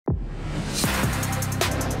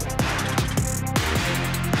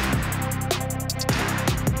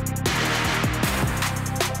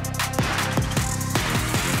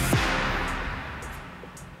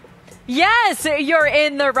Yes, you're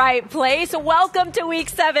in the right place. Welcome to Week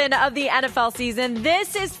 7 of the NFL season.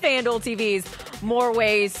 This is FanDuel TV's More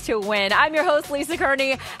Ways to Win. I'm your host, Lisa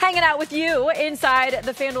Kerney, hanging out with you inside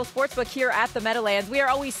the FanDuel Sportsbook here at the Meadowlands. We are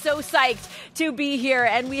always so psyched to be here,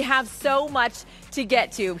 and we have so much to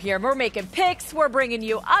get to here. We're making picks, we're bringing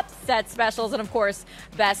you upset specials, and of course,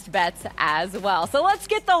 best bets as well. So let's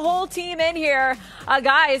get the whole team in here.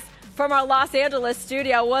 Guys, from our Los Angeles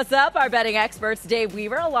studio, what's up, our betting experts, Dave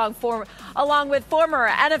Weaver, along with former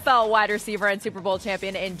NFL wide receiver and Super Bowl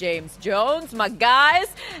champion in James Jones, my guys.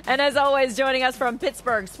 And as always, joining us from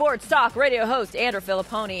Pittsburgh, sports talk radio host Andrew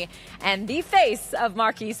Filipponi, and the face of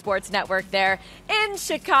Marquee Sports Network there in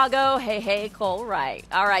Chicago, hey, Cole Wright.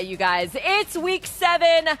 All right, you guys, it's Week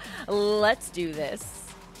 7. Let's do this.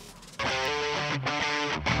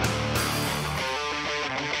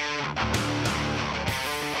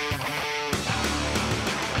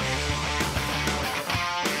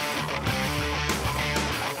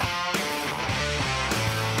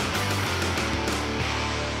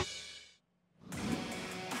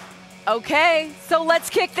 Okay, so let's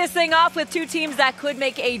kick this thing off with two teams that could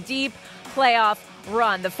make a deep playoff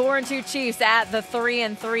run. The 4-2 Chiefs at the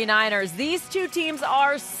 3-3 Niners. These two teams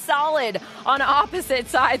are solid on opposite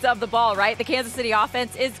sides of the ball, right? The Kansas City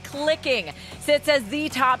offense is clicking. Sits as the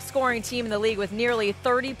top scoring team in the league with nearly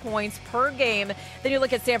 30 points per game. Then you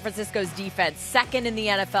look at San Francisco's defense, second in the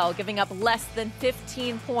NFL, giving up less than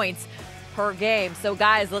 15 points per game. So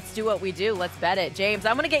guys, let's do what we do. Let's bet it. James,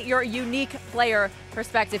 I'm going to get your unique player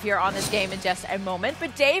perspective here on this game in just a moment.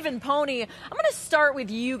 But Dave and Pony, I'm going to start with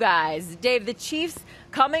you guys. Dave, the Chiefs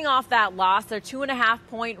coming off that loss, they're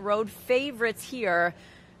 2.5-point road favorites here.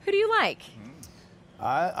 Who do you like?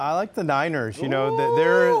 I like the Niners. You know,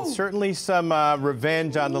 there's certainly some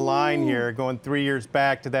revenge on the line here, going 3 years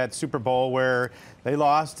back to that Super Bowl where they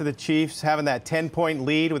lost to the Chiefs, having that 10-point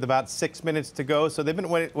lead with about 6 minutes to go. So they've been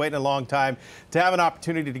waiting a long time to have an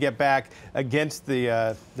opportunity to get back against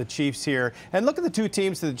the Chiefs here. And look at the two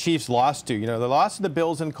teams that the Chiefs lost to. You know, they lost to the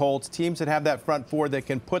Bills and Colts, teams that have that front four that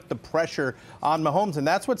can put the pressure on Mahomes. And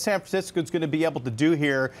that's what San Francisco is going to be able to do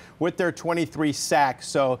here with their 23 sacks.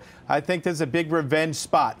 So I think this is a big revenge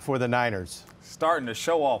spot for the Niners. Starting to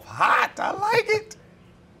show off hot. I like it.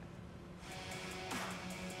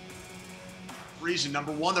 Reason.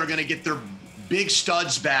 Number one, they're going to get their big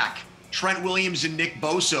studs back. Trent Williams and Nick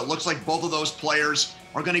Bosa. It looks like both of those players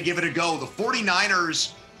are going to give it a go. The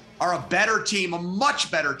 49ers are a better team, a much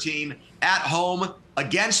better team at home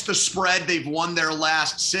against the spread. They've won their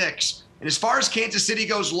last 6. And as far as Kansas City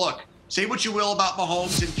goes, look, say what you will about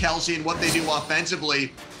Mahomes and Kelsey and what they do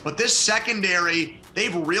offensively, but this secondary,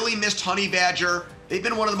 they've really missed Honey Badger. They've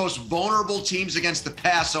been one of the most vulnerable teams against the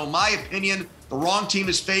pass. So in my opinion, the wrong team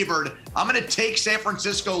is favored. I'm going to take San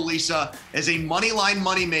Francisco, Lisa, as a money line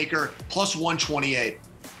moneymaker, plus 128.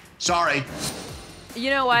 Sorry. You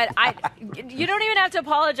know what? You don't even have to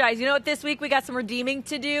apologize. You know what? This week we got some redeeming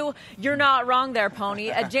to do. You're not wrong there,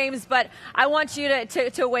 Pony. James, but I want you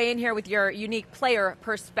to weigh in here with your unique player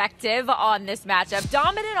perspective on this matchup.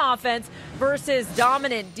 Dominant offense versus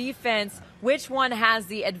dominant defense. Which one has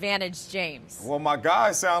the advantage, James? Well, my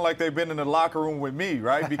guys sound like they've been in the locker room with me,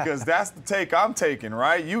 right? Because that's the take I'm taking,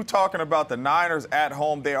 right? You talking about the Niners at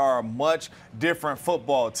home, they are a much different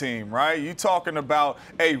football team, right? You talking about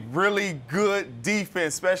a really good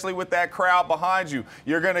defense, especially with that crowd behind you.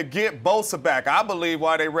 You're going to get Bosa back. I believe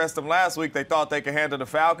why they rested him last week, they thought they could handle the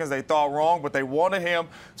Falcons. They thought wrong, but they wanted him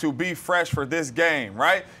to be fresh for this game,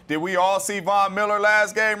 right? Did we all see Von Miller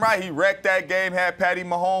last game, right? He wrecked that game, had Patty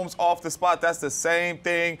Mahomes off the spot. That's the same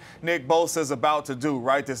thing Nick Bosa is about to do,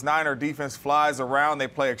 right? This Niner defense flies around. They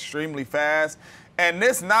play extremely fast. And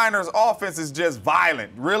this Niners offense is just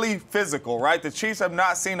violent, really physical, right? The Chiefs have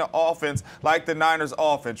not seen an offense like the Niners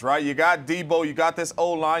offense, right? You got Debo, you got this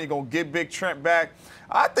O-line, you're going to get Big Trent back.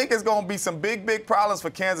 I think it's going to be some big problems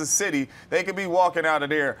for Kansas City. They could be walking out of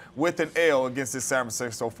there with an L against this San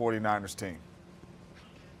Francisco 49ers team.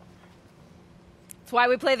 That's why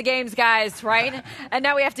we play the games, guys, right? And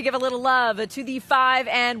now we have to give a little love to the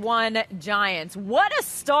 5-1 Giants. What a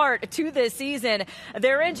start to this season.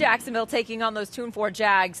 They're in Jacksonville taking on those 2-4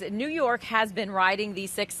 Jags. New York has been riding the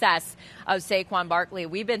success of Saquon Barkley.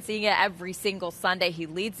 We've been seeing it every single Sunday. He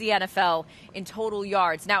leads the NFL in total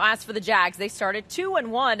yards. Now, as for the Jags, they started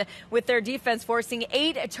 2-1 with their defense forcing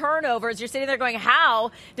 8 turnovers. You're sitting there going,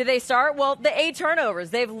 how did they start? Well, the 8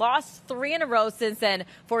 turnovers. They've lost 3 in a row since then,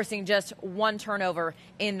 forcing just 1 turnover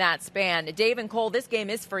in that span. Dave and Cole, this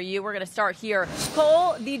game is for you. We're going to start here.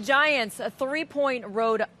 Cole, the Giants, 3-point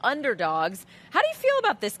road underdogs. How do you feel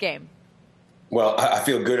about this game? Well, I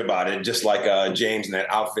feel good about it, just like James in that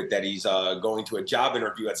outfit that he's going to a job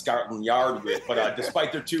interview at Scotland Yard with. But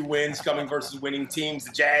despite their 2 wins coming versus winning teams,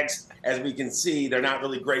 the Jags, as we can see, they're not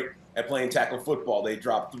really great at playing tackle football. They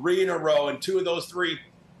dropped 3 in a row, and 2 of those 3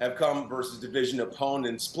 have come versus division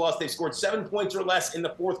opponents. Plus, they scored 7 points or less in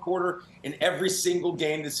the fourth quarter in every single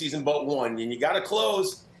game this season but one. And you got to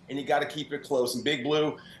close, and you got to keep it close. And Big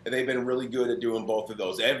Blue, they've been really good at doing both of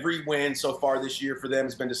those. Every win so far this year for them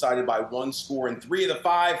has been decided by 1 score, and 3 of the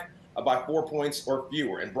 5 by 4 points or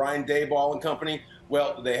fewer. And Brian Daboll and company,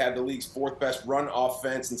 well, they have the league's 4th best run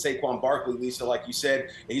offense. And Saquon Barkley, Lisa, like you said,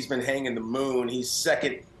 he's been hanging the moon. He's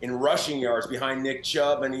 2nd in rushing yards behind Nick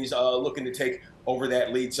Chubb, and he's looking to take over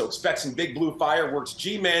that lead. So expect some Big Blue fireworks.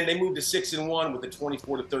 G-Man, they moved to 6-1 with a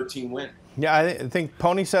 24-13 win. Yeah, I think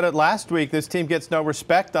Pony said it last week. This team gets no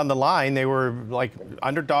respect on the line. They were like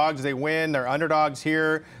underdogs. They win. They're underdogs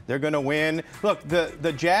here. They're going to win. Look,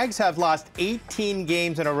 the Jags have lost 18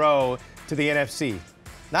 games in a row to the NFC.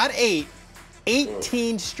 Not 8,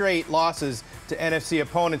 18 straight losses to NFC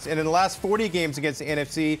opponents. And in the last 40 games against the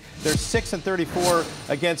NFC, they're 6-34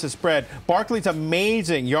 against the spread. Barkley's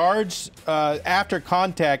amazing. Yards after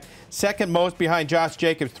contact, 2nd most behind Josh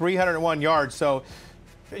Jacobs, 301 yards. So,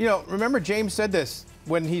 you know, remember James said this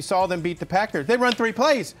when he saw them beat the Packers. They run 3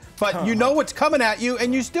 plays, but you know what's coming at you,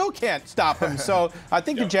 and you still can't stop them. So I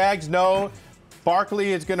think the Jags know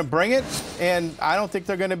Barkley is going to bring it, and I don't think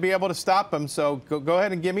they're going to be able to stop him. So go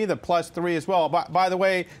ahead and give me the +3 as well. By the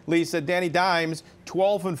way, Lisa, Danny Dimes,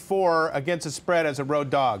 12-4 against the spread as a road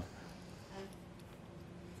dog.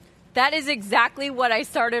 That is exactly what I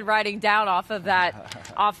started writing down off of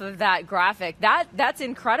that graphic. That's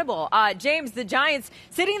incredible. James, the Giants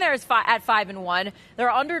sitting there at 5-1. They're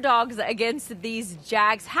underdogs against these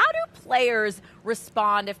Jags. How do players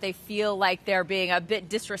respond if they feel like they're being a bit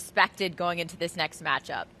disrespected going into this next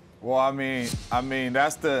matchup? Well, I mean,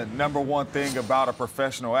 that's the number one thing about a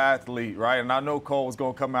professional athlete, right? And I know Cole was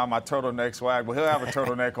going to come out my turtleneck swag, but he'll have a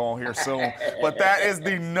turtleneck on here soon. But that is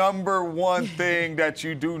the number one thing that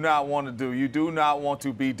you do not want to do. You do not want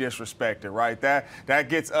to be disrespected, right? That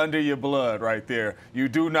gets under your blood right there. You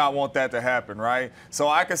do not want that to happen, right? So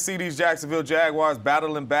I can see these Jacksonville Jaguars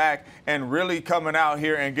battling back and really coming out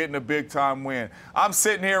here and getting a big-time win. I'm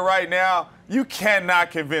sitting here right now. You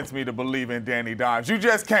cannot convince me to believe in Danny Dimes. You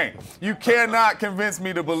just can't. You cannot convince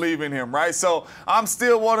me to believe in him, right? So I'm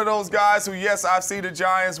still one of those guys who, yes, I've seen the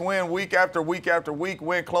Giants win week after week after week,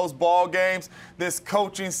 win close ball games. This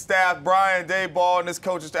coaching staff, Brian Daboll and this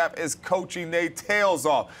coaching staff is coaching their tails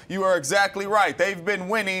off. You are exactly right. They've been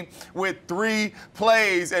winning with 3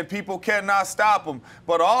 plays, and people cannot stop them.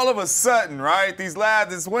 But all of a sudden, right, these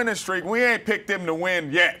lads, this winning streak, we ain't picked them to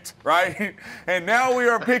win yet, right? And now we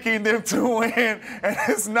are picking them to win. And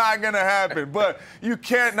it's not going to happen. But you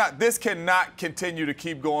cannot, this cannot continue to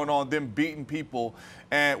keep going on, them beating people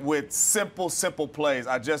and with simple plays.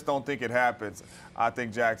 I just don't think it happens. I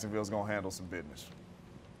think Jacksonville's going to handle some business.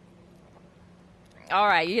 All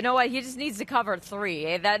right, you know what? He just needs to cover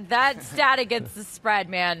 3. That stat against the spread,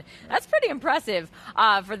 man, that's pretty impressive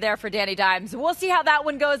for Danny Dimes. We'll see how that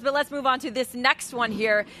one goes, but let's move on to this next one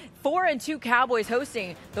here. 4-2 Cowboys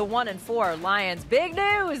hosting the 1-4 Lions. Big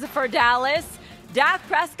news for Dallas. Dak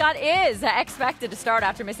Prescott is expected to start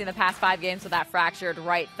after missing the past 5 games with that fractured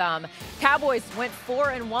right thumb. Cowboys went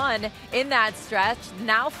 4-1 in that stretch,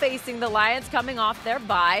 now facing the Lions coming off their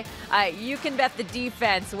bye. You can bet the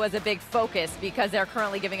defense was a big focus because they're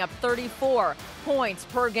currently giving up 34 points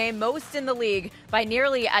per game, most in the league, by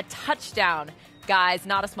nearly a touchdown. Guys,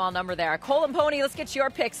 not a small number there. Cole and Pony, let's get your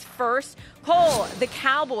picks first. Cole, the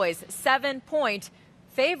Cowboys, 7-point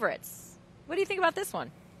favorites. What do you think about this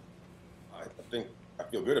one? I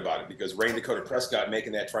feel good about it because Rain Dakota Prescott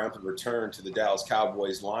making that triumphant return to the Dallas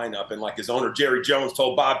Cowboys lineup. And like his owner, Jerry Jones,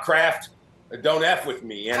 told Bob Kraft, don't F with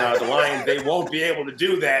me. And the Lions, they won't be able to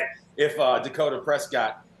do that if Dakota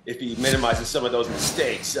Prescott, if he minimizes some of those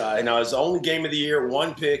mistakes. And his only game of the year,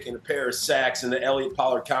 1 pick and a pair of sacks, and the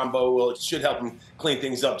Elliott-Pollard combo, well, it should help him clean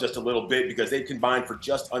things up just a little bit because they combined for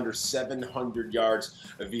just under 700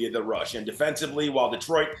 yards via the rush. And defensively, while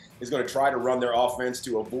Detroit is going to try to run their offense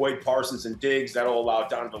to avoid Parsons and Diggs, that'll allow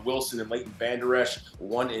Donovan Wilson and Leighton Vander Esch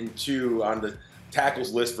 1 and 2 on the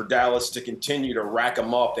tackles list for Dallas to continue to rack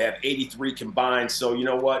them up. They have 83 combined. So you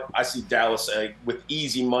know what? I see Dallas with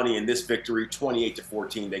easy money in this victory,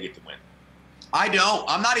 28-14. They get the win. I don't.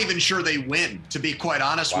 I'm not even sure they win, to be quite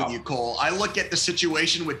honest with you, Cole. I look at the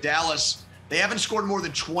situation with Dallas. They haven't scored more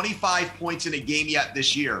than 25 points in a game yet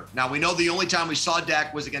this year. Now, we know the only time we saw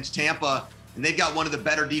Dak was against Tampa, and they've got one of the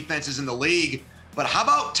better defenses in the league. But how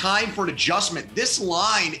about time for an adjustment? This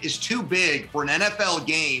line is too big for an NFL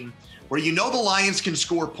game where you know the Lions can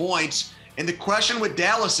score points. And the question with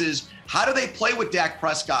Dallas is, how do they play with Dak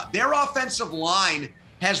Prescott? Their offensive line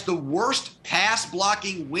has the worst pass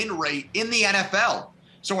blocking win rate in the NFL.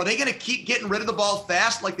 So are they going to keep getting rid of the ball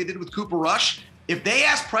fast like they did with Cooper Rush? If they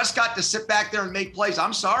ask Prescott to sit back there and make plays,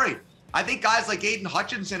 I'm sorry. I think guys like Aiden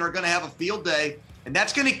Hutchinson are going to have a field day, and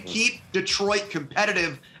that's going to keep Detroit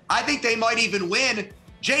competitive. I think they might even win.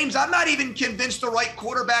 James, I'm not even convinced the right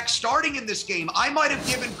quarterback starting in this game. I might have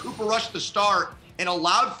given Cooper Rush the start and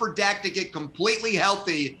allowed for Dak to get completely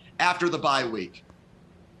healthy after the bye week.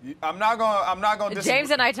 I'm not going to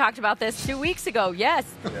James and I talked about this 2 weeks ago. Yes.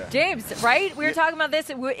 Yeah. James, right? We were talking about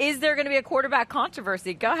this. Is there going to be a quarterback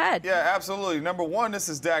controversy? Go ahead. Yeah, absolutely. Number one, this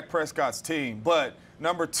is Dak Prescott's team. But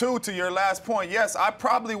number two, to your last point, yes, I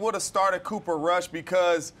probably would have started Cooper Rush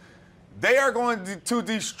because they are going to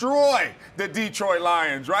destroy the Detroit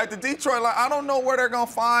Lions, right? The Detroit Lions, I don't know where they're going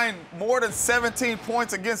to find more than 17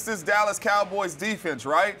 points against this Dallas Cowboys defense,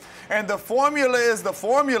 right? And the formula is the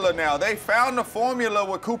formula now. They found the formula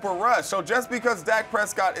with Cooper Rush. So just because Dak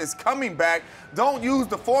Prescott is coming back, don't use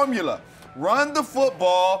the formula. Run the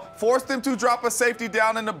football, force them to drop a safety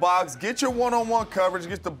down in the box, get your one-on-one coverage,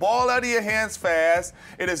 get the ball out of your hands fast.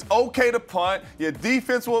 It is okay to punt. Your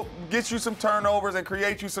defense will get you some turnovers and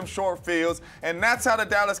create you some short fields, and that's how the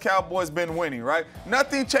Dallas Cowboys been winning, right?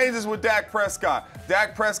 Nothing changes with Dak Prescott.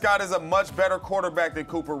 Dak Prescott is a much better quarterback than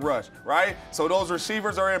Cooper Rush, right? So those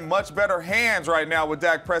receivers are in much better hands right now with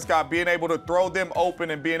Dak Prescott being able to throw them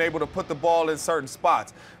open and being able to put the ball in certain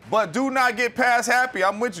spots. But do not get pass happy.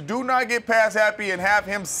 I'm with you. Do not get pass happy and have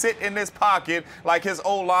him sit in this pocket like his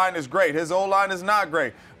O-line is great. His O-line is not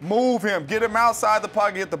great. Move him. Get him outside the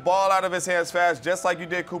pocket. Get the ball out of his hands fast, just like you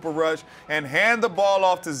did Cooper Rush, and hand the ball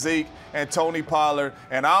off to Zeke and Tony Pollard.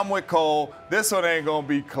 And I'm with Cole. This one ain't going to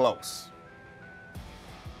be close.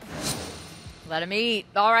 Let him eat.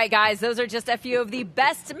 All right, guys, those are just a few of the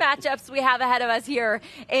best matchups we have ahead of us here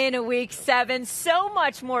in Week 7. So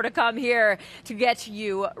much more to come here to get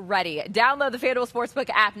you ready. Download the FanDuel Sportsbook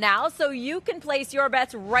app now so you can place your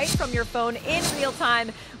bets right from your phone in real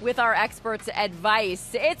time with our experts'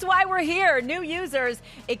 advice. It's why we're here. New users,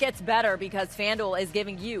 it gets better because FanDuel is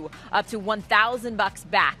giving you up to $1,000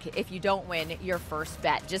 back if you don't win your first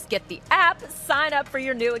bet. Just get the app, sign up for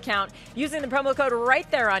your new account using the promo code right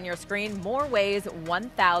there on your screen. More ways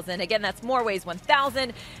 1000. Again, that's more ways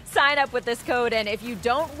 1000. Sign up with this code, and if you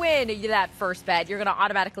don't win that first bet, you're going to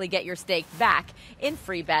automatically get your stake back in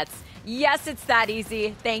free bets. Yes, it's that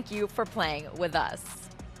easy. Thank you for playing with us.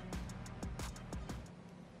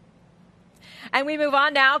 And we move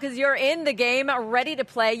on now because you're in the game, ready to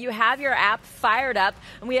play. You have your app fired up,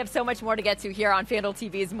 and we have so much more to get to here on FanDuel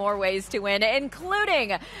TV's More Ways to Win,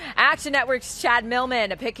 including Action Network's Chad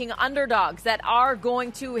Millman picking underdogs that are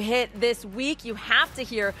going to hit this week. You have to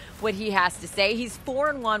hear what he has to say. He's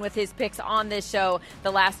 4-1 with his picks on this show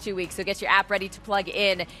the last 2 weeks, so get your app ready to plug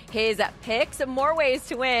in his picks. More Ways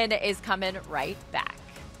to Win is coming right back.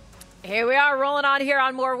 Here we are rolling on here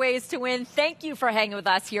on More Ways to Win. Thank you for hanging with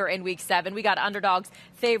us here in Week 7. We got underdogs,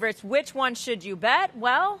 favorites. Which one should you bet?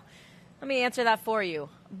 Well, let me answer that for you.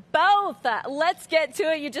 Both. Let's get to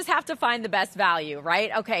it. You just have to find the best value,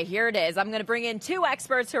 right? Okay, here it is. I'm going to bring in two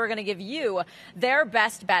experts who are going to give you their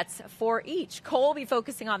best bets for each. Cole will be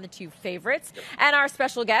focusing on the two favorites, and our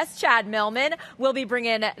special guest, Chad Millman, will be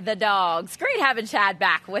bringing the dogs. Great having Chad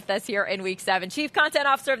back with us here in Week 7. Chief Content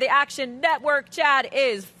Officer of the Action Network, Chad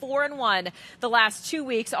is 4-1 the last 2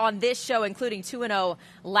 weeks on this show, including 2-0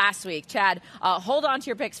 last week. Chad, hold on to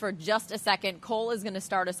your picks for just a second. Cole is going to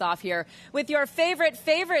start us off here with your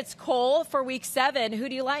favorites, Cole, for Week 7. Who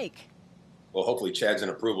do you like? Well, hopefully Chad's in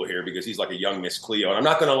approval here because he's like a young Miss Cleo. And I'm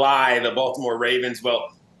not going to lie, the Baltimore Ravens,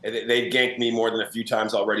 well, they've ganked me more than a few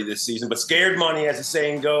times already this season. But scared money, as the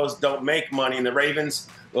saying goes, don't make money. And the Ravens,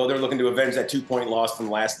 well, they're looking to avenge that 2-point loss from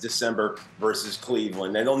last December versus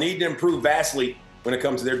Cleveland. And they'll need to improve vastly when it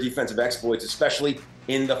comes to their defensive exploits, especially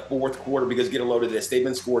in the fourth quarter, because get a load of this. They've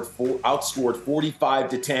been outscored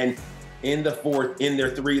 45-10 in the fourth in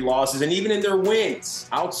their 3 losses, and even in their wins,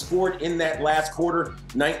 outscored in that last quarter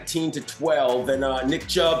 19-12. And Nick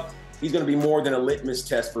Chubb, he's going to be more than a litmus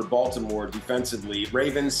test for Baltimore defensively.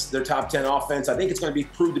 Ravens, their top 10 offense, I think it's going to be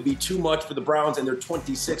proved to be too much for the Browns and their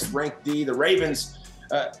 26th ranked D. The Ravens,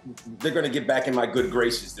 they're going to get back in my good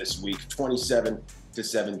graces this week,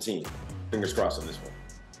 27-17. Fingers crossed on this one.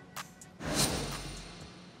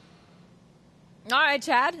 All right,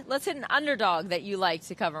 Chad, let's hit an underdog that you like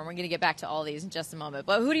to cover. And we're going to get back to all these in just a moment.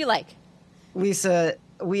 But who do you like? Lisa,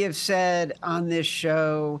 we have said on this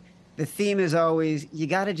show, the theme is always, you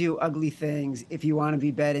got to do ugly things if you want to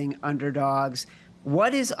be betting underdogs.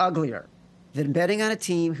 What is uglier, than betting on a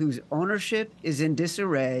team whose ownership is in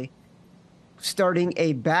disarray, starting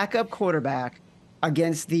a backup quarterback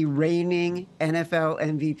against the reigning NFL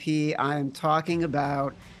MVP. I am talking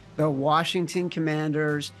about the Washington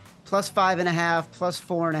Commanders, +5.5,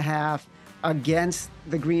 +4.5 against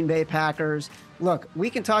the Green Bay Packers. Look, we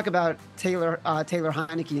can talk about Taylor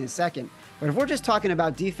Heineke in a second, but if we're just talking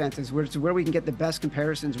about defenses, which is where we can get the best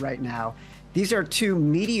comparisons right now, these are two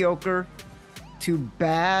mediocre to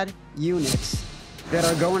bad units that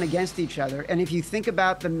are going against each other. And if you think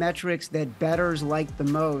about the metrics that bettors like the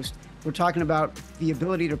most, we're talking about the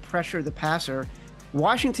ability to pressure the passer.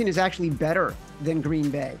 Washington is actually better than Green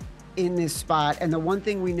Bay in this spot. And the one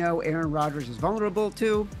thing we know Aaron Rodgers is vulnerable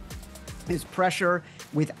to is pressure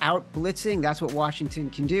without blitzing. That's what Washington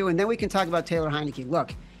can do. And then we can talk about Taylor Heineke.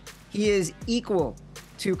 Look, he is equal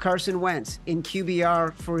to Carson Wentz in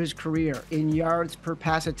QBR for his career, in yards per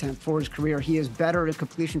pass attempt for his career. He is better at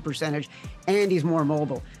completion percentage, and he's more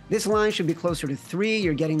mobile. This line should be closer to 3.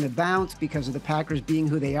 You're getting the bounce because of the Packers being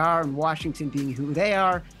who they are and Washington being who they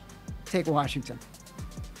are. Take Washington.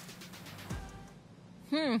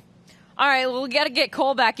 All right, well, we got to get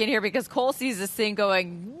Cole back in here because Cole sees this thing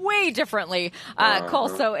going way differently. Cole,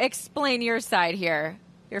 so explain your side here,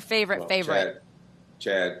 your favorite.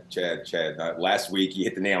 Chad. Last week, you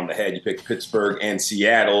hit the nail on the head. You picked Pittsburgh and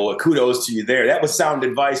Seattle. Kudos to you there. That was sound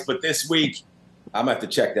advice. But this week, I'm going to have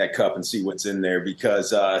to check that cup and see what's in there because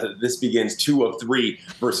this begins 2 of 3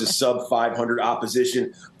 versus sub-500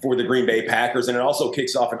 opposition for the Green Bay Packers. And it also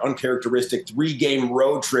kicks off an uncharacteristic 3-game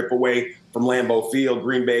road trip away from Lambeau Field.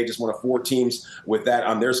 Green Bay just one of 4 teams with that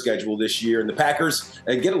on their schedule this year. And the Packers,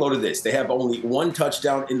 get a load of this. They have only 1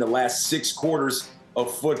 touchdown in the last 6 quarters of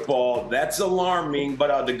football. That's alarming,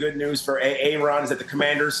 but the good news for Aaron is that the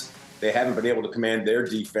Commanders, they haven't been able to command their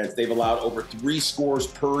defense. They've allowed over 3 scores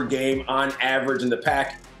per game on average in the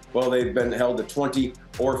Pack. Well, they've been held to 20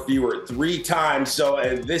 or fewer 3 times.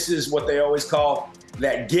 So this is what they always call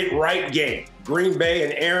that get-right game. Green Bay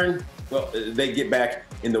and Aaron, well, they get back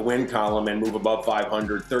in the win column and move above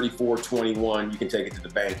 500, 34-21. You can take it to the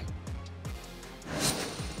bank.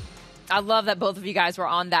 I love that both of you guys were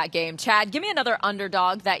on that game. Chad, give me another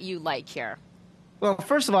underdog that you like here. Well,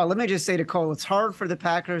 first of all, let me just say to Cole, it's hard for the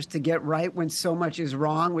Packers to get right when so much is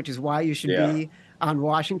wrong, which is why you should be on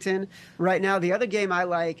Washington right now. The other game I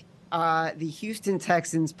like, the Houston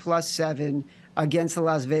Texans +7 against the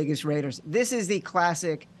Las Vegas Raiders. This is the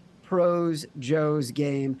classic pros Joe's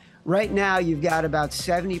game. Right now, you've got about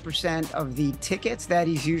 70% of the tickets. That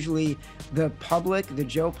is usually the public, the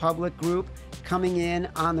Joe Public group, coming in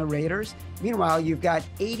on the Raiders. Meanwhile, you've got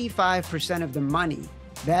 85% of the money.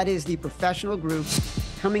 That is the professional group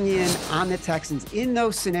coming in on the Texans. In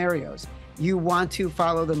those scenarios, you want to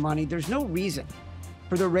follow the money. There's no reason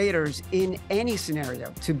for the Raiders in any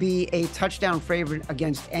scenario to be a touchdown favorite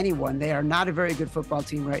against anyone. They are not a very good football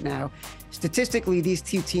team right now. Statistically, these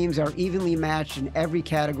 2 teams are evenly matched in every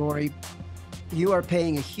category. You are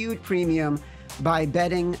paying a huge premium by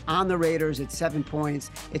betting on the Raiders at 7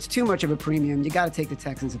 points. It's too much of a premium. You got to take the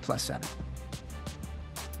Texans at +7.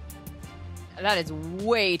 That is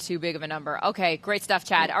way too big of a number. Okay, great stuff,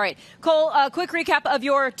 Chad. All right, Cole, quick recap of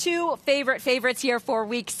your 2 favorites here for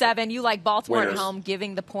Week 7. You like Baltimore at home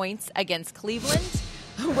giving the points against Cleveland.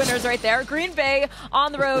 Winners right there. Green Bay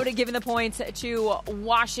on the road giving the points to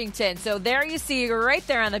Washington. So there you see right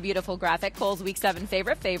there on the beautiful graphic, Cole's Week 7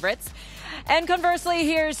 favorites. And conversely,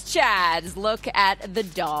 here's Chad's look at the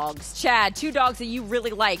dogs. Chad, 2 dogs that you really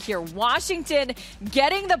like here. Washington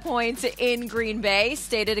getting the points in Green Bay.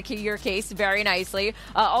 Stated your case very nicely.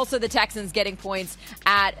 Also, the Texans getting points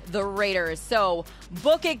at the Raiders. So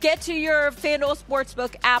book it. Get to your FanDuel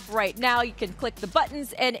Sportsbook app right now. You can click the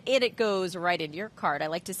buttons, and it goes right into your card. I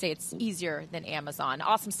like to say it's easier than Amazon.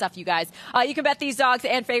 Awesome stuff, you guys. You can bet these dogs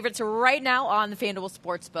and favorites right now on the FanDuel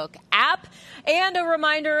Sportsbook app. And a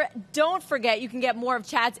reminder, don't forget, you can get more of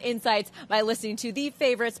Chad's insights by listening to the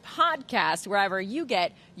Favorites podcast, wherever you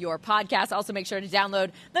get your podcast. Also, make sure to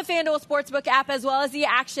download the FanDuel Sportsbook app as well as the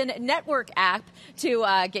Action Network app to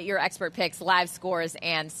get your expert picks, live scores,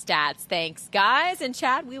 and stats. Thanks, guys. And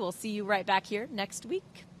Chad, we will see you right back here next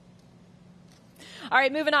week. All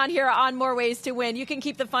right, moving on here on More Ways to Win. You can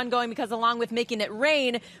keep the fun going because along with making it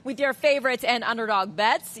rain with your favorites and underdog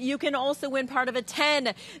bets, you can also win part of a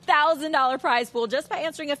 $10,000 prize pool just by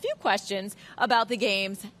answering a few questions about the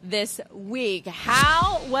games this week.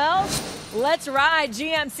 How? Well, let's ride.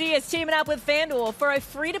 GMC is teaming up with FanDuel for a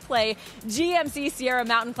free-to-play GMC Sierra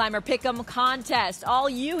Mountain Climber Pick'em contest. All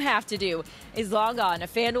you have to do is log on to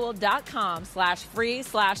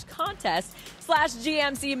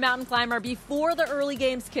FanDuel.com/free/contest/GMC Mountain Climber before the early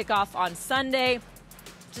games kick off on Sunday.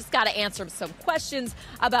 Just got to answer some questions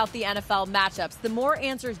about the NFL matchups. The more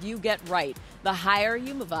answers you get right, the higher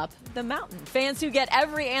you move up the mountain. Fans who get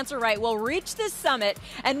every answer right will reach this summit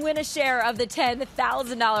and win a share of the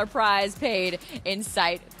 $10,000 prize paid in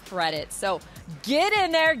site credit. So get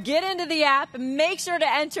in there, get into the app, make sure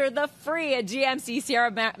to enter the free GMC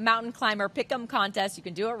Sierra Mountain Climber Pick'em contest. You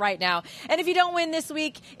can do it right now. And if you don't win this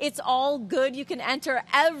week, it's all good. You can enter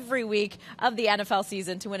every week of the NFL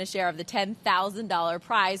season to win a share of the $10,000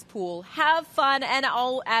 prize pool. Have fun, and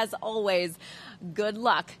as always, good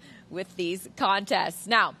luck with these contests.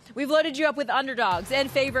 Now, we've loaded you up with underdogs and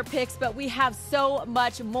favorite picks, but we have so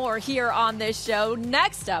much more here on this show.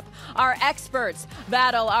 Next up, our experts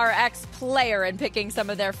battle our ex-player in picking some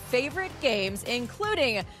of their favorite games,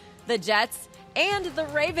 including the Jets and the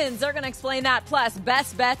Ravens. They're going to explain that, plus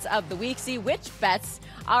best bets of the week. See which bets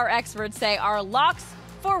our experts say are locks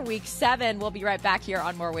for Week 7. We'll be right back here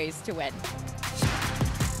on More Ways to Win.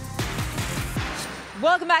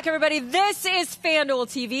 Welcome back, everybody. This is FanDuel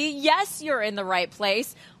TV. Yes, you're in the right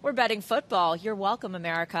place. We're betting football. You're welcome,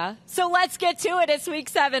 America. So let's get to it. It's Week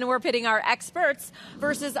 7. We're pitting our experts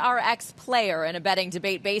versus our ex-player in a betting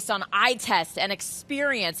debate based on eye test and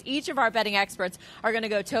experience. Each of our betting experts are going to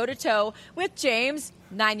go toe-to-toe with James,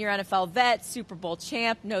 9-year NFL vet, Super Bowl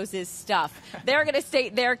champ, knows his stuff. They're going to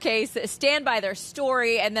state their case, stand by their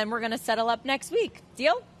story, and then we're going to settle up next week.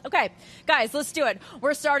 Deal? Okay, guys, let's do it.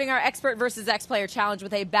 We're starting our expert versus ex-player challenge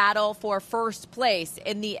with a battle for first place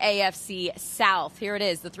in the AFC South. Here it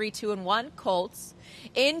is, the 3-2-1 Colts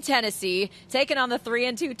in Tennessee, taking on the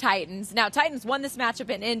 3-2 Titans. Now, Titans won this matchup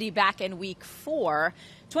in Indy back in Week 4.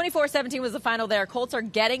 24-17 was the final there. Colts are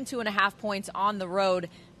getting 2.5 points on the road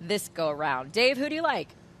this go-around. Dave, who do you like?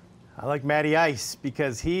 I like Matty Ice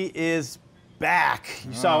because he is back.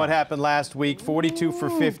 You saw what happened last week, 42 for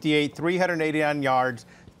 58, 389 yards,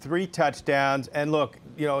 3 touchdowns. And look,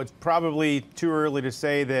 you know, it's probably too early to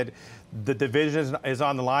say that the division is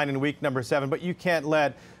on the line in week number 7, but you can't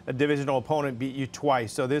let a divisional opponent beat you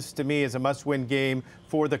twice. So this, to me, is a must-win game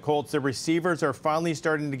for the Colts. The receivers are finally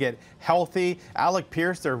starting to get healthy. Alec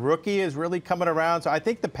Pierce, their rookie, is really coming around. So I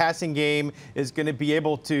think the passing game is going to be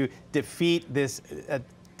able to defeat this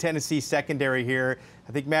Tennessee secondary here.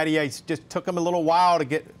 I think Matty Ice just took him a little while to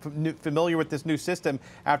get familiar with this new system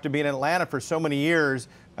after being in Atlanta for so many years.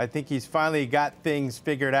 I think he's finally got things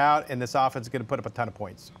figured out, and this offense is going to put up a ton of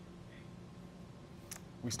points.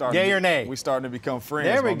 Yay or nay? We starting to become friends.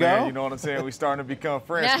 There we go. Man. You know what I'm saying? We starting to become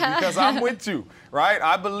friends because I'm with you, right?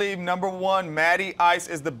 I believe, number one, Matty Ice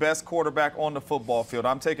is the best quarterback on the football field.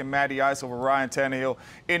 I'm taking Matty Ice over Ryan Tannehill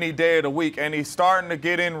any day of the week, and he's starting to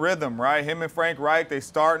get in rhythm, right? Him and Frank Reich, they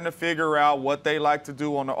starting to figure out what they like to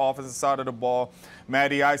do on the offensive side of the ball.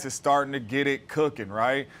 Matty Ice is starting to get it cooking,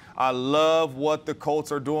 right? I love what the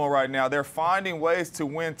Colts are doing right now. They're finding ways to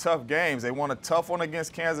win tough games. They won a tough one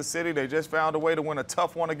against Kansas City. They just found a way to win a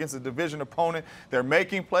tough one against a division opponent. They're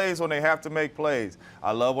making plays when they have to make plays.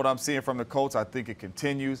 I love what I'm seeing from the Colts. I think it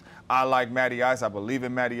continues. I like Matty Ice. I believe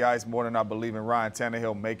in Matty Ice more than I believe in Ryan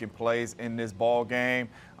Tannehill making plays in this ball game.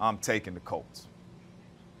 I'm taking the Colts.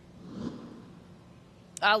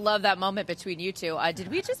 I love that moment between you two. Did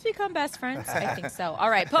we just become best friends? I think so. All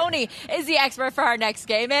right, Pony is the expert for our next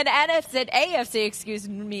game. And AFC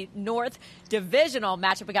North divisional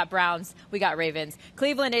matchup. We got Browns, we got Ravens.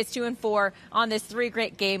 Cleveland is 2-4 on this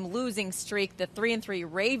 3-game losing streak. The 3-3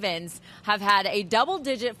 Ravens have had a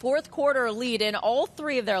double-digit fourth-quarter lead in all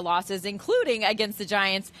 3 of their losses, including against the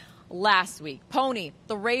Giants last week. Pony,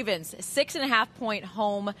 the Ravens, 6.5-point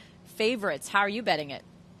home favorites. How are you betting it?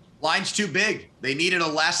 Line's too big. They needed a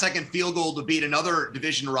last-second field goal to beat another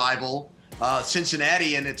division rival,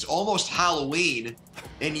 Cincinnati, and it's almost Halloween,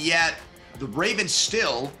 and yet the Ravens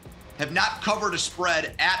still have not covered a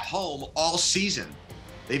spread at home all season.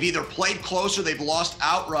 They've either played close or they've lost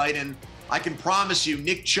outright, and I can promise you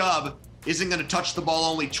Nick Chubb isn't going to touch the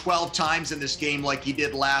ball only 12 times in this game like he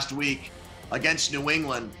did last week against New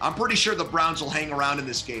England. I'm pretty sure the Browns will hang around in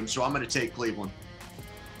this game, so I'm going to take Cleveland.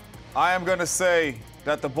 I am going to say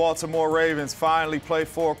that the Baltimore Ravens finally play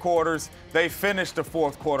 4 quarters. They finished the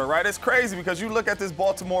 4th quarter, right? It's crazy because you look at this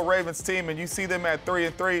Baltimore Ravens team and you see them at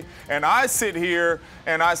 3-3, and I sit here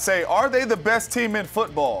and I say, are they the best team in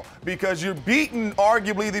football? Because you're beating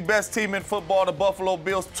arguably the best team in football, the Buffalo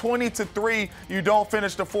Bills, 20-3. You don't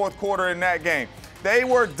finish the 4th quarter in that game. They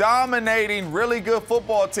were dominating really good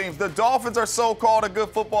football teams. The Dolphins are so-called a good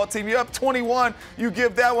football team. You're up 21, you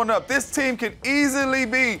give that one up. This team can easily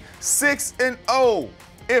be 6-0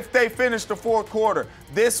 if they finish the fourth quarter.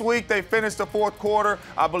 This week, they finished the fourth quarter.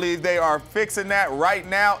 I believe they are fixing that right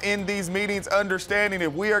now in these meetings, understanding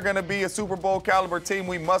if we are going to be a Super Bowl caliber team,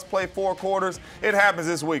 we must play 4 quarters. It happens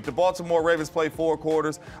this week. The Baltimore Ravens play 4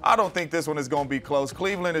 quarters. I don't think this one is going to be close.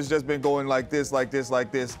 Cleveland has just been going like this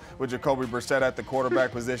with Jacoby Brissett at the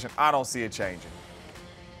quarterback position. I don't see it changing.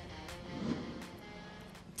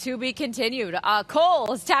 To be continued.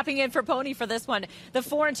 Cole is tapping in for Pony for this one. The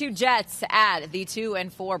 4-2 Jets at the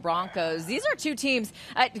 2-4 Broncos. These are two teams,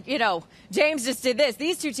 James just did this.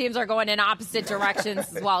 These two teams are going in opposite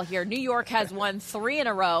directions as well here. New York has won 3 in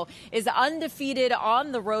a row, is undefeated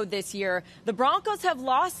on the road this year. The Broncos have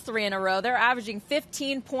lost 3 in a row. They're averaging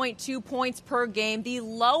 15.2 points per game, the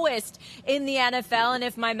lowest in the NFL. And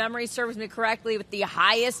if my memory serves me correctly, with the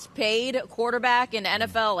highest paid quarterback in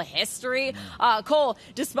NFL history. Cole,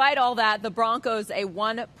 despite all that, the Broncos a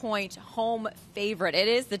 1-point home favorite. It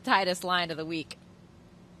is the tightest line of the week.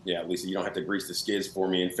 Yeah, Lisa, you don't have to grease the skids for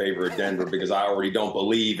me in favor of Denver because I already don't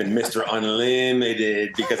believe in Mr.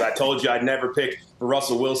 Unlimited because I told you I'd never pick for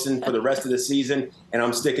Russell Wilson for the rest of the season, and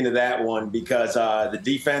I'm sticking to that one because the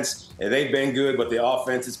defense, they've been good, but the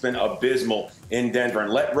offense has been abysmal in Denver.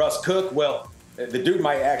 And let Russ cook, well, the dude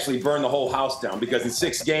might actually burn the whole house down because in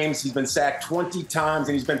 6 games he's been sacked 20 times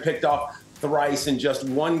and he's been picked off thrice in just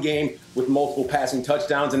 1 game with multiple passing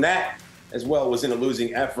touchdowns, and that as well was in a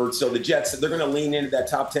losing effort. So the Jets, they're going to lean into that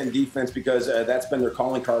top 10 defense because that's been their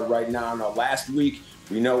calling card right now. Now, last week,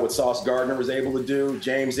 we know what Sauce Gardner was able to do.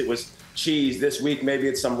 James, it was cheese. This week, maybe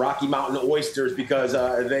it's some Rocky Mountain oysters because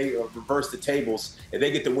they reversed the tables. And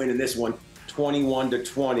they get the win in this one,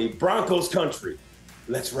 21-20. Broncos country.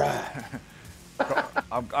 Let's ride.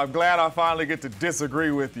 I'm glad I finally get to disagree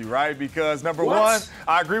with you, right? Because, number one,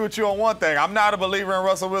 I agree with you on one thing. I'm not a believer in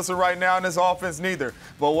Russell Wilson right now in this offense neither.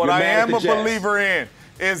 But what I am a believer in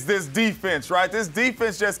is this defense, right? This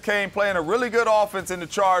defense just came playing a really good offense in the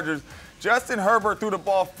Chargers. Justin Herbert threw the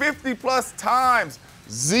ball 50-plus times,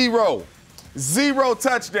 0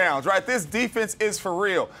 touchdowns, right? This defense is for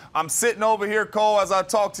real. I'm sitting over here, Cole, as I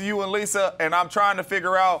talk to you and Lisa, and I'm trying to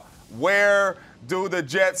figure out where do the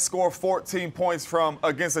Jets score 14 points from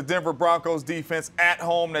against the Denver Broncos defense at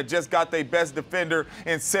home that just got their best defender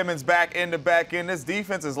in Simmons back in the back end. This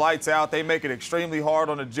defense is lights out. They make it extremely hard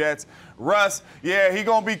on the Jets. Russ, yeah, he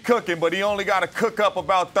going to be cooking, but he only got to cook up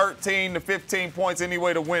about 13 to 15 points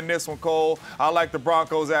anyway to win this one, Cole. I like the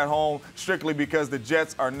Broncos at home strictly because the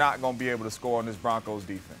Jets are not going to be able to score on this Broncos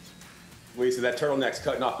defense. Wait, so that turtleneck's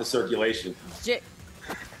cutting off the circulation.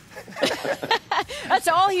 That's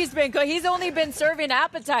all he's been cooking. He's only been serving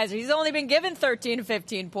appetizers. He's only been given 13 to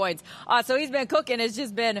 15 points. So he's been cooking. It's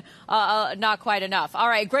just been not quite enough. All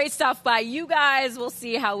right, great stuff by you guys. We'll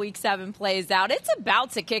see how Week 7 plays out. It's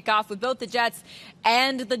about to kick off with both the Jets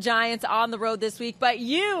and the Giants on the road this week, but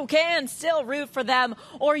you can still root for them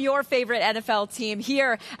or your favorite NFL team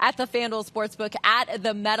here at the FanDuel Sportsbook at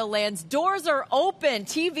the Meadowlands. Doors are open.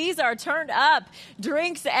 TVs are turned up.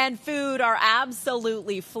 Drinks and food are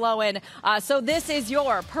absolutely flowing. So this is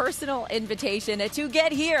your personal invitation to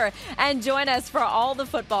get here and join us for all the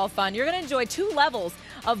football fun. You're going to enjoy 2 levels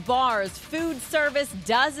of bars, food service,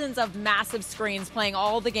 dozens of massive screens playing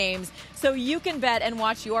all the games, so you can bet and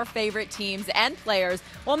watch your favorite teams and players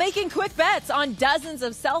while making quick bets on dozens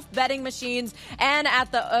of self-betting machines and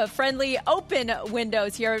at the friendly open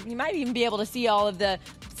windows here. You might even be able to see all of the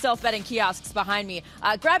self-betting kiosks behind me.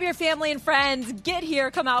 Grab your family and friends, get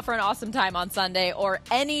here, come out for an awesome time on Sunday or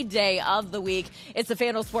any day of the week. It's the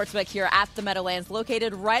FanDuel Sportsbook here at the Meadowlands,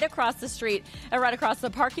 located right across the street, and right across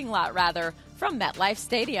the parking lot, rather, from MetLife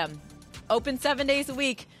Stadium. Open 7 days a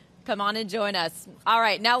week. Come on and join us. All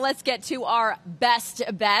right, now let's get to our best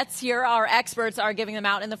bets. Here, our experts are giving them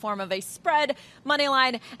out in the form of a spread, money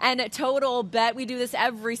line, and total bet. We do this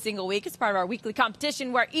every single week. It's part of our weekly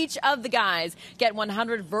competition where each of the guys get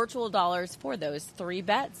 $100 virtual dollars for those 3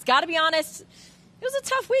 bets. Got to be honest, it was a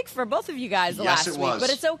tough week for both of you guys last week,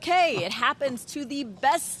 but it's okay. It happens to the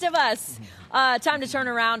best of us. Time to turn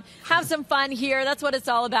around, have some fun here. That's what it's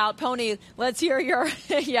all about. Pony, let's hear your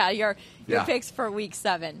picks for Week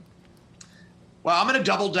 7. Well, I'm going to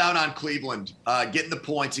double down on Cleveland, getting the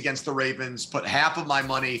points against the Ravens, put half of my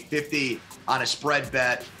money, 50 on a spread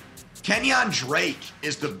bet. Kenyon Drake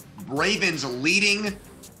is the Ravens' leading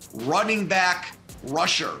running back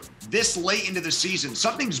rusher this late into the season.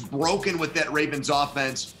 Something's broken with that Ravens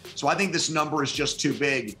offense, so I think this number is just too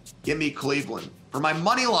big. Give me Cleveland. For my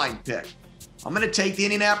money line pick, I'm going to take the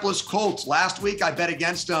Indianapolis Colts. Last week, I bet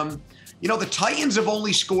against them. You know, the Titans have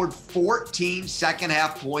only scored 14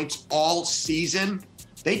 second-half points all season.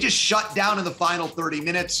 They just shut down in the final 30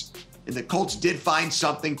 minutes. And the Colts did find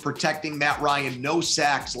something protecting Matt Ryan. No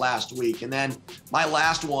sacks last week. And then my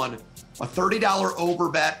last one, a $30 over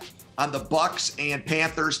bet on the Bucks and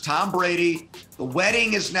Panthers. Tom Brady, the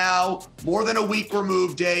wedding is now more than a week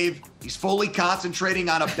removed, Dave. He's fully concentrating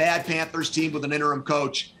on a bad Panthers team with an interim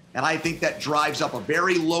coach. And I think that drives up a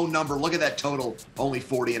very low number. Look at that total, only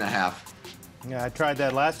 40.5. Yeah, I tried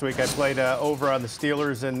that last week. I played over on the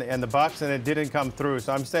Steelers and the Bucks, and it didn't come through,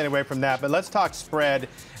 so I'm staying away from that. But let's talk spread.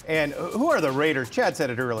 And who are the Raiders? Chad said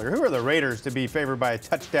it earlier. Who are the Raiders to be favored by a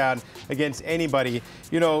touchdown against anybody?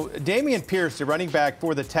 You know, Dameon Pierce, the running back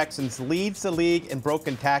for the Texans, leads the league in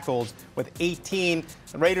broken tackles with 18.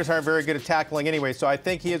 The Raiders aren't very good at tackling anyway, so I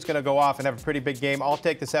think he is going to go off and have a pretty big game. I'll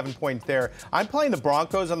take the 7 points there. I'm playing the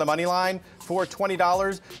Broncos on the money line for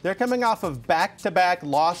 $20. They're coming off of back-to-back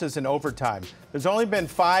losses in overtime. There's only been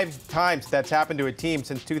 5 times that's happened to a team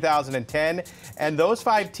since 2010, and those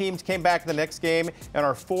 5 teams came back in the next game and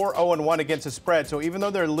are 4-0-1 against the spread. So even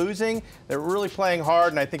though they're losing, they're really playing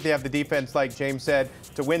hard, and I think they have the defense, like James said,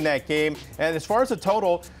 to win that game. And as far as the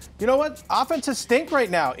total, you know what? Offenses stink right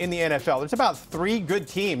now in the NFL. There's about 3 good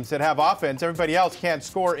teams that have offense. Everybody else can't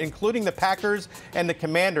score, including the Packers and the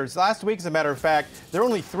Commanders. Last week, as a matter of fact, there were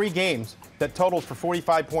only 3 games that totaled for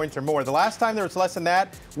 45 points or more. The last time there was less than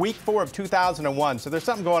that, week 4 of 2001. So there's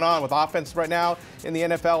something going on with offense right now in the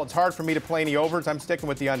NFL. It's hard for me to play any overs. I'm sticking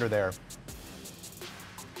with the under there.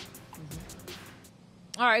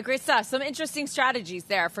 All right, great stuff. Some interesting strategies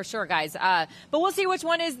there for sure, guys. But we'll see which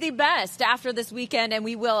one is the best after this weekend, and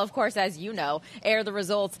we will, of course, as you know, air the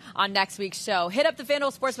results on next week's show. Hit up the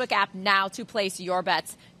FanDuel Sportsbook app now to place your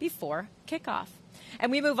bets before kickoff.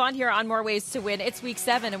 And we move on here on More Ways to Win. It's week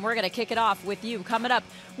 7, and we're going to kick it off with you. Coming up,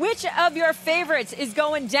 which of your favorites is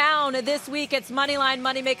going down this week? It's Moneyline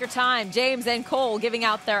Moneymaker time. James and Cole giving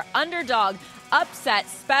out their underdog upset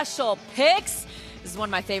special picks. This is one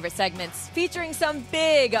of my favorite segments, featuring some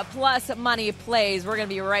big plus money plays. We're going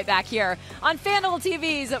to be right back here on FanDuel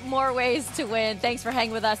TV's More Ways to Win. Thanks for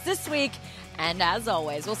hanging with us this week. And as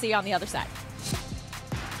always, we'll see you on the other side.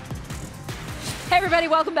 Hey, everybody,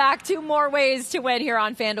 welcome back to More Ways to Win here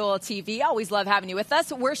on FanDuel TV. Always love having you with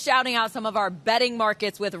us. We're shouting out some of our betting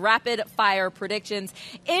markets with rapid fire predictions.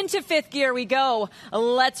 Into 5th gear we go.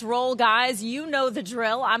 Let's roll, guys. You know the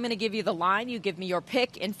drill. I'm going to give you the line. You give me your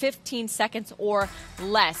pick in 15 seconds or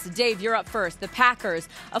less. Dave, you're up first. The Packers,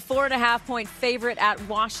 a 4.5-point favorite at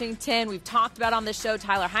Washington. We've talked about on this show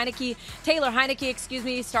Taylor Heineke,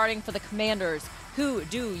 starting for the Commanders. Who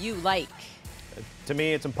do you like? To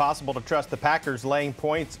me, it's impossible to trust the Packers laying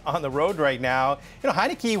points on the road right now. You know,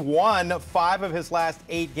 Heineke won 5 of his last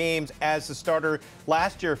 8 games as the starter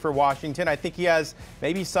last year for Washington. I think he has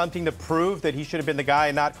maybe something to prove that he should have been the guy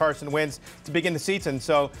and not Carson Wentz to begin the season.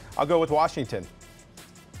 So I'll go with Washington.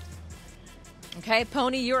 Okay,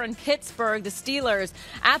 Pony, you're in Pittsburgh. The Steelers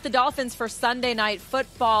at the Dolphins for Sunday Night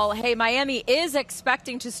Football. Hey, Miami is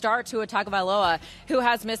expecting to start Tua Tagovailoa, who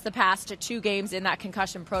has missed the past 2 games in that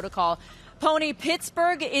concussion protocol. Pony,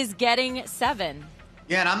 Pittsburgh is getting 7.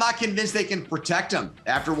 Yeah, and I'm not convinced they can protect him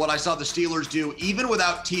after what I saw the Steelers do, even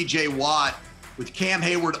without T.J. Watt, with Cam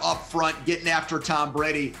Hayward up front getting after Tom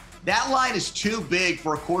Brady. That line is too big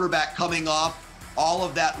for a quarterback coming off all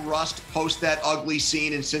of that rust post that ugly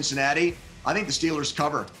scene in Cincinnati. I think the Steelers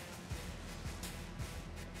cover.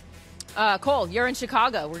 Cole, you're in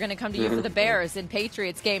Chicago. We're going to come to you for the Bears and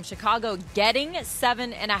Patriots game. Chicago getting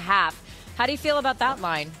 7.5. How do you feel about that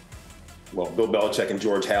line? Well, Bill Belichick and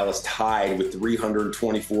George Halas tied with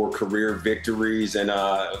 324 career victories, and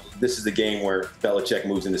this is the game where Belichick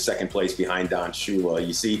moves into second place behind Don Shula.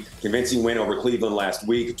 You see, convincing win over Cleveland last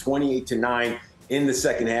week, 28-9 in the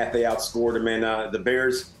second half. They outscored them, and the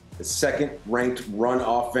Bears, the second-ranked run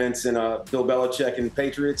offense in Bill Belichick and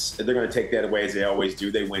Patriots, they're going to take that away as they always do.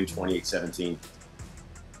 They win 28-17.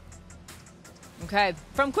 Okay,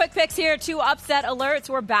 from quick picks here to upset alerts,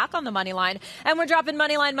 we're back on the money line, and we're dropping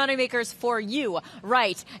Moneyline Moneymakers for you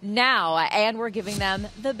right now, and we're giving them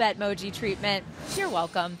the BETMOJI treatment. You're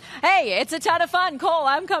welcome. Hey, it's a ton of fun. Cole,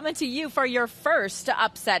 I'm coming to you for your first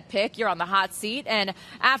upset pick. You're on the hot seat, and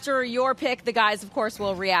after your pick, the guys, of course,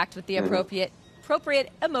 will react with the appropriate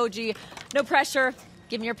emoji. No pressure.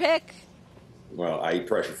 Give me your pick. Well, I eat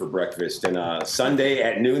pressure for breakfast. And Sunday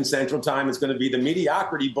at noon Central Time is going to be the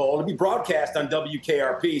Mediocrity Bowl. It'll be broadcast on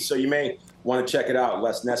WKRP, so you may want to check it out.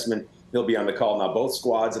 Les Nessman, he'll be on the call. Now, both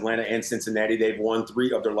squads, Atlanta and Cincinnati, they've won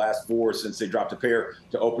 3 of their last 4 since they dropped a pair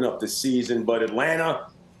to open up the season. But Atlanta,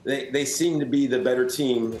 they seem to be the better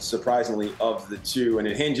team, surprisingly, of the two. And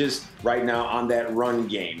it hinges right now on that run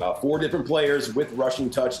game. 4 different players with rushing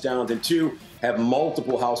touchdowns, and 2 have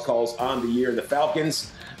multiple house calls on the year. The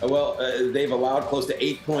Falcons, they've allowed close to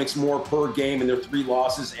 8 points more per game in their 3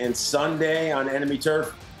 losses. And Sunday on enemy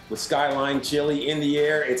turf, with Skyline Chili in the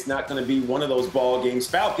air, it's not going to be one of those ball games.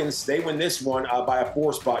 Falcons, they win this one by a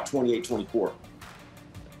 4 spot, 28-24. Look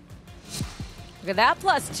at that,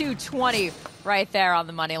 plus 220 right there on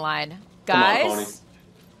the money line. Guys.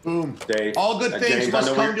 Boom. Dave, all good things James,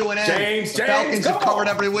 must come to an end. The Falcons have covered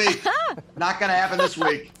every week. Not going to happen this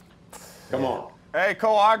week. Come on. Hey,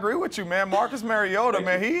 Cole, I agree with you, man. Marcus Mariota,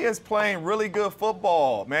 man, he is playing really good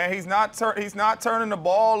football, man. He's not turning the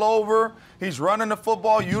ball over. He's running the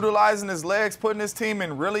football, utilizing his legs, putting his team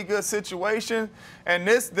in really good situations. And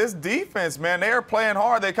this defense, man, they are playing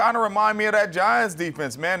hard. They kind of remind me of that Giants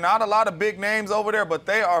defense, man. Not a lot of big names over there, but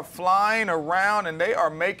they are flying around and they are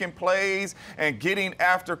making plays and getting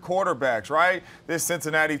after quarterbacks, right? This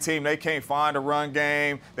Cincinnati team, they can't find a run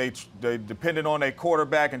game. They depended on their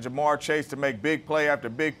quarterback and Jamar Chase to make big play after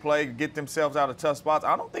big play, get themselves out of tough spots.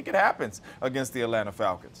 I don't think it happens against the Atlanta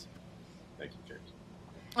Falcons. Thank you, James.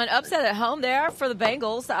 An upset at home there for the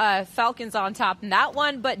Bengals. Falcons on top in that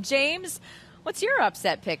one. But, James, what's your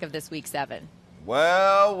upset pick of this Week 7?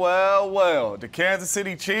 Well. The Kansas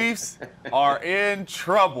City Chiefs are in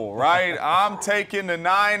trouble, right? I'm taking the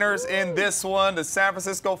Niners in this one. The San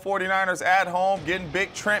Francisco 49ers at home, getting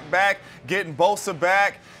Big Trent back, getting Bosa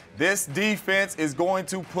back. This defense is going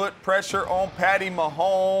to put pressure on Patty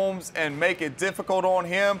Mahomes and make it difficult on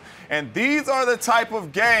him. And these are the type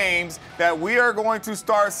of games that we are going to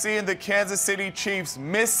start seeing the Kansas City Chiefs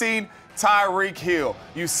missing Tyreek Hill.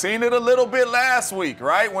 You've seen it a little bit last week,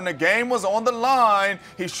 right? When the game was on the line,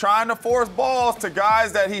 he's trying to force balls to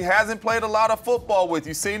guys that he hasn't played a lot of football with.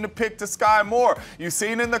 You've seen the pick to Sky Moore. You've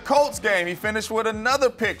seen in the Colts game, he finished with another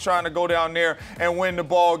pick trying to go down there and win the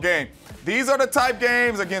ball game. These are the type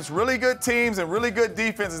games against really good teams and really good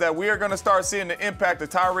defenses that we are going to start seeing the impact of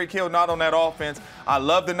Tyreek Hill not on that offense. I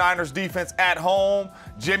love the Niners defense at home.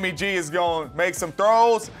 Jimmy G is going to make some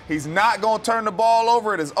throws. He's not going to turn the ball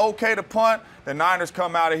over. It is okay to punt. The Niners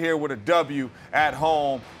come out of here with a W at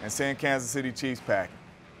home and send Kansas City Chiefs packing.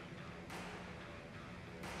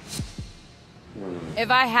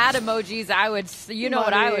 If I had emojis, I would,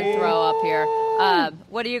 what I would throw up here.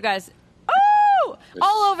 What do you guys?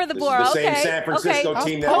 All over the board. The same San Francisco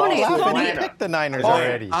team that lost to Atlanta. Picked the Niners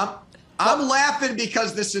already. I'm laughing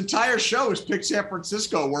because this entire show has picked San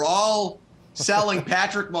Francisco. We're all selling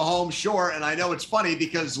Patrick Mahomes short, and I know it's funny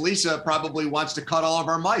because Lisa probably wants to cut all of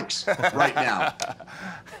our mics right now.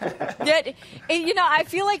 I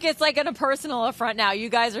feel like it's like a personal affront now. You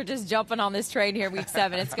guys are just jumping on this train here Week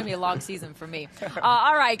 7. It's going to be a long season for me.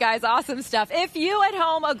 All right, guys, awesome stuff. If you at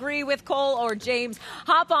home agree with Cole or James,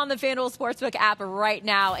 hop on the FanDuel Sportsbook app right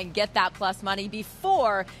now and get that plus money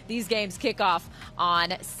before these games kick off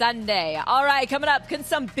on Sunday. All right, coming up, can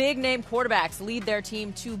some big-name quarterbacks lead their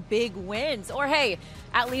team to big wins? Or, hey,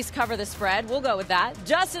 at least cover the spread. We'll go with that.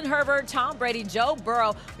 Justin Herbert, Tom Brady, Joe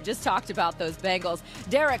Burrow. We just talked about those Bengals.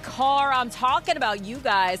 Derek Carr, I'm talking about you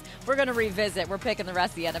guys. We're going to revisit. We're picking the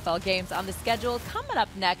rest of the NFL games on the schedule coming up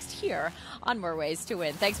next here on More Ways to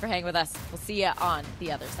Win. Thanks for hanging with us. We'll see you on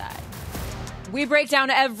the other side. We break down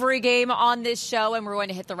every game on this show, and we're going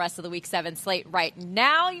to hit the rest of the Week 7 slate right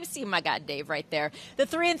now. You see my guy Dave right there. The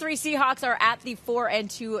 3-3 Seahawks are at the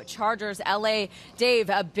 4-2 Chargers. LA, Dave,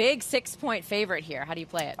 a big 6-point favorite here. How do you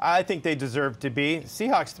play it? I think they deserve to be.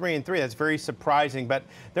 Seahawks 3-3. That's very surprising, but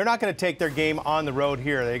they're not going to take their game on the road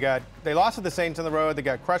here. They lost to the Saints on the road. They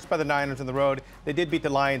got crushed by the Niners on the road. They did beat the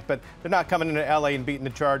Lions, but they're not coming into LA and beating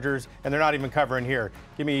the Chargers, and they're not even covering here.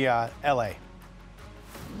 Give me LA.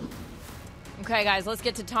 Okay, guys, let's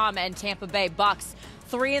get to Tom and Tampa Bay Bucks.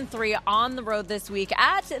 3-3 on the road this week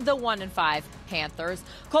at the 1-5 Panthers.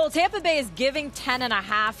 Cole, Tampa Bay is giving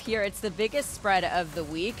 10.5 here. It's the biggest spread of the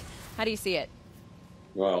week. How do you see it?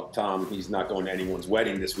 Well, Tom, he's not going to anyone's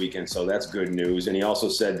wedding this weekend, so that's good news. And he also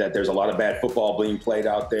said that there's a lot of bad football being played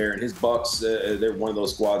out there, and his Bucks, they're one of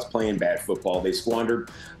those squads playing bad football. They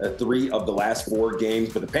squandered 3 of the last 4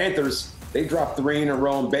 games, but the Panthers, they dropped 3 in a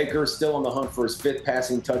row, and Baker still on the hunt for his 5th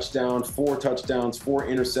passing touchdown, 4 touchdowns, 4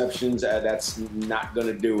 interceptions. That's not going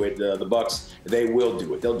to do it. The Bucks, they will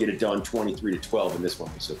do it. They'll get it done 23-12 in this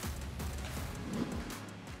one. So.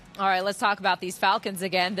 All right, let's talk about these Falcons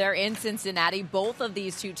again. They're in Cincinnati. Both of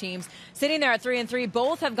these two teams sitting there at 3-3.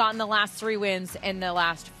 Both have gotten the last 3 wins in the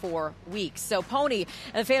last 4 weeks. So Pony,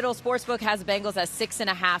 the FanDuel Sportsbook has the Bengals as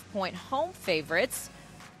 6.5-point home favorites.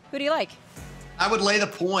 Who do you like? I would lay the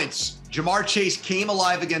points. Jamar Chase came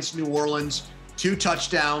alive against New Orleans. 2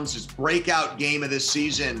 touchdowns, his breakout game of this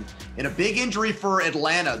season. And a big injury for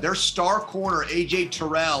Atlanta. Their star corner, A.J.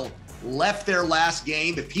 Terrell, left their last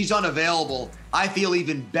game. If he's unavailable, I feel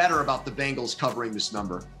even better about the Bengals covering this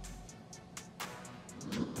number.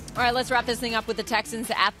 All right, let's wrap this thing up with the Texans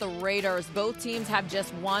at the Raiders. Both teams have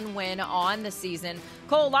just 1 win on the season.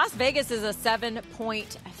 Cole, Las Vegas is a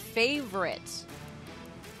 7-point favorite.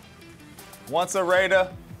 Once a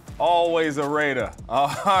Raider, always a Raider.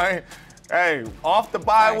 All right. Hey, off the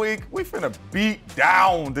bye week, we finna beat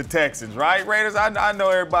down the Texans, right? Raiders, I know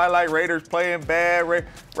everybody like Raiders playing bad.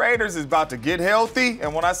 Raiders is about to get healthy,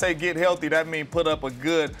 and when I say get healthy, that means put up a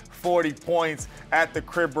good 40 points at the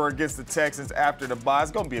Cribber against the Texans after the bye.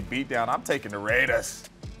 It's going to be a beatdown. I'm taking the Raiders.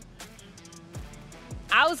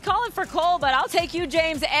 I was calling for Cole, but I'll take you,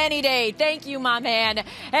 James, any day. Thank you, my man.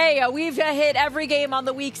 Hey, we've hit every game on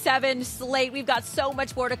the Week 7 slate. We've got so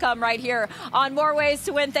much more to come right here on More Ways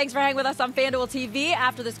to Win. Thanks for hanging with us on FanDuel TV.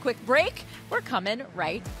 After this quick break, we're coming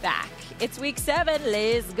right back. It's Week 7.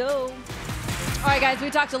 Let's go. All right, guys, we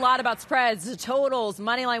talked a lot about spreads, totals,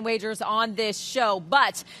 moneyline wagers on this show,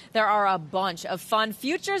 but there are a bunch of fun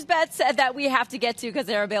futures bets that we have to get to because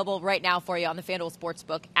they're available right now for you on the FanDuel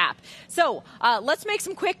Sportsbook app. So let's make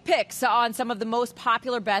some quick picks on some of the most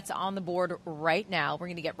popular bets on the board right now. We're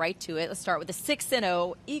going to get right to it. Let's start with the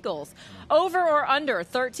 6-0 Eagles. Over or under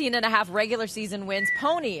 13.5 regular season wins.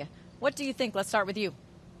 Pony, what do you think? Let's start with you.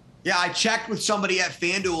 Yeah, I checked with somebody at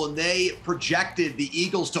FanDuel, and they projected the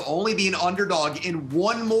Eagles to only be an underdog in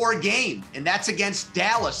 1 more game, and that's against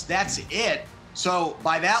Dallas. That's it. So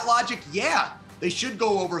by that logic, yeah, they should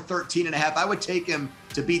go over 13.5. I would take him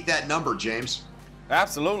to beat that number, James.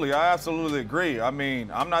 Absolutely. I absolutely agree. I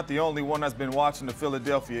mean, I'm not the only one that's been watching the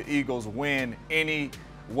Philadelphia Eagles win any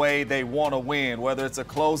way they want to win, whether it's a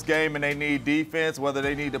close game and they need defense, whether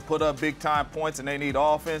they need to put up big-time points and they need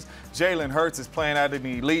offense. Jalen Hurts is playing at an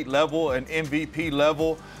elite level, an MVP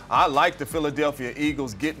level. I like the Philadelphia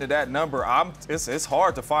Eagles getting to that number. It's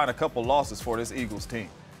hard to find a couple losses for this Eagles team.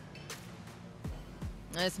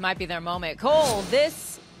 This might be their moment. Cole,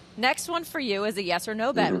 this next one for you is a yes or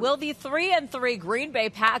no bet. Will the 3-3 Green Bay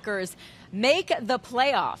Packers make the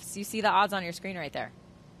playoffs? You see the odds on your screen right there.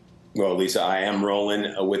 Well, Lisa, I am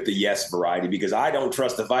rolling with the yes variety because I don't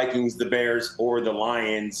trust the Vikings, the Bears, or the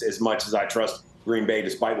Lions as much as I trust Green Bay,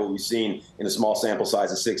 despite what we've seen in a small sample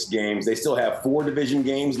size of 6 games. They still have 4 division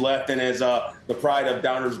games left, and as the pride of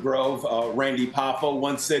Downers Grove, Randy Poffo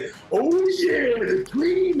once said, "Oh, yeah, the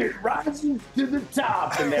cream, it rises to the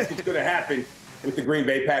top," and that's what's going to happen with the Green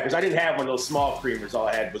Bay Packers. I didn't have one of those small creamers. All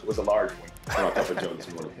I had was a large one.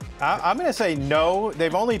 I'm going to say no.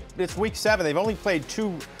 It's Week 7. They've only played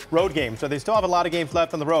 2 road games, so they still have a lot of games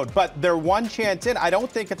left on the road. But they're one chance in. I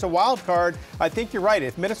don't think it's a wild card. I think you're right.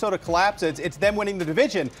 If Minnesota collapses, it's them winning the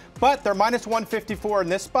division. But they're minus 154 in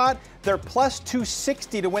this spot. They're plus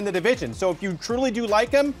 260 to win the division. So if you truly do like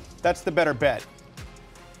them, that's the better bet.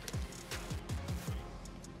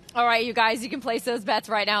 All right, you guys, you can place those bets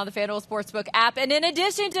right now on the FanDuel Sportsbook app. And in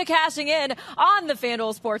addition to cashing in on the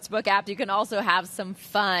FanDuel Sportsbook app, you can also have some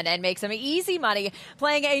fun and make some easy money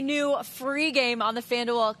playing a new free game on the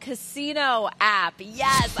FanDuel Casino app.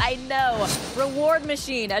 Yes, I know. Reward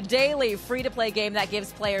Machine, a daily free-to-play game that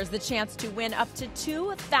gives players the chance to win up to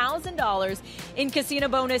 $2,000 in casino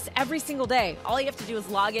bonus every single day. All you have to do is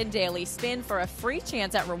log in daily, spin for a free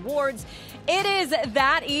chance at rewards. It is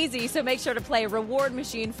that easy, so make sure to play Reward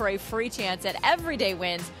Machine for a free chance at everyday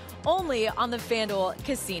wins only on the FanDuel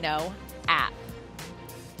Casino app.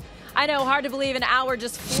 I know, hard to believe an hour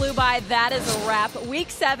just flew by. That is a wrap. Week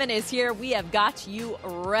 7 is here. We have got you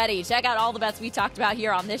ready. Check out all the bets we talked about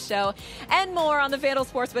here on this show and more on the FanDuel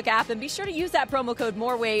Sportsbook app. And be sure to use that promo code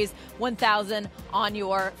MOREWAYS1000 on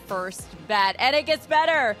your first bet. And it gets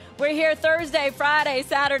better. We're here Thursday, Friday,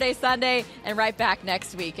 Saturday, Sunday, and right back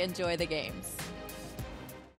next week. Enjoy the games.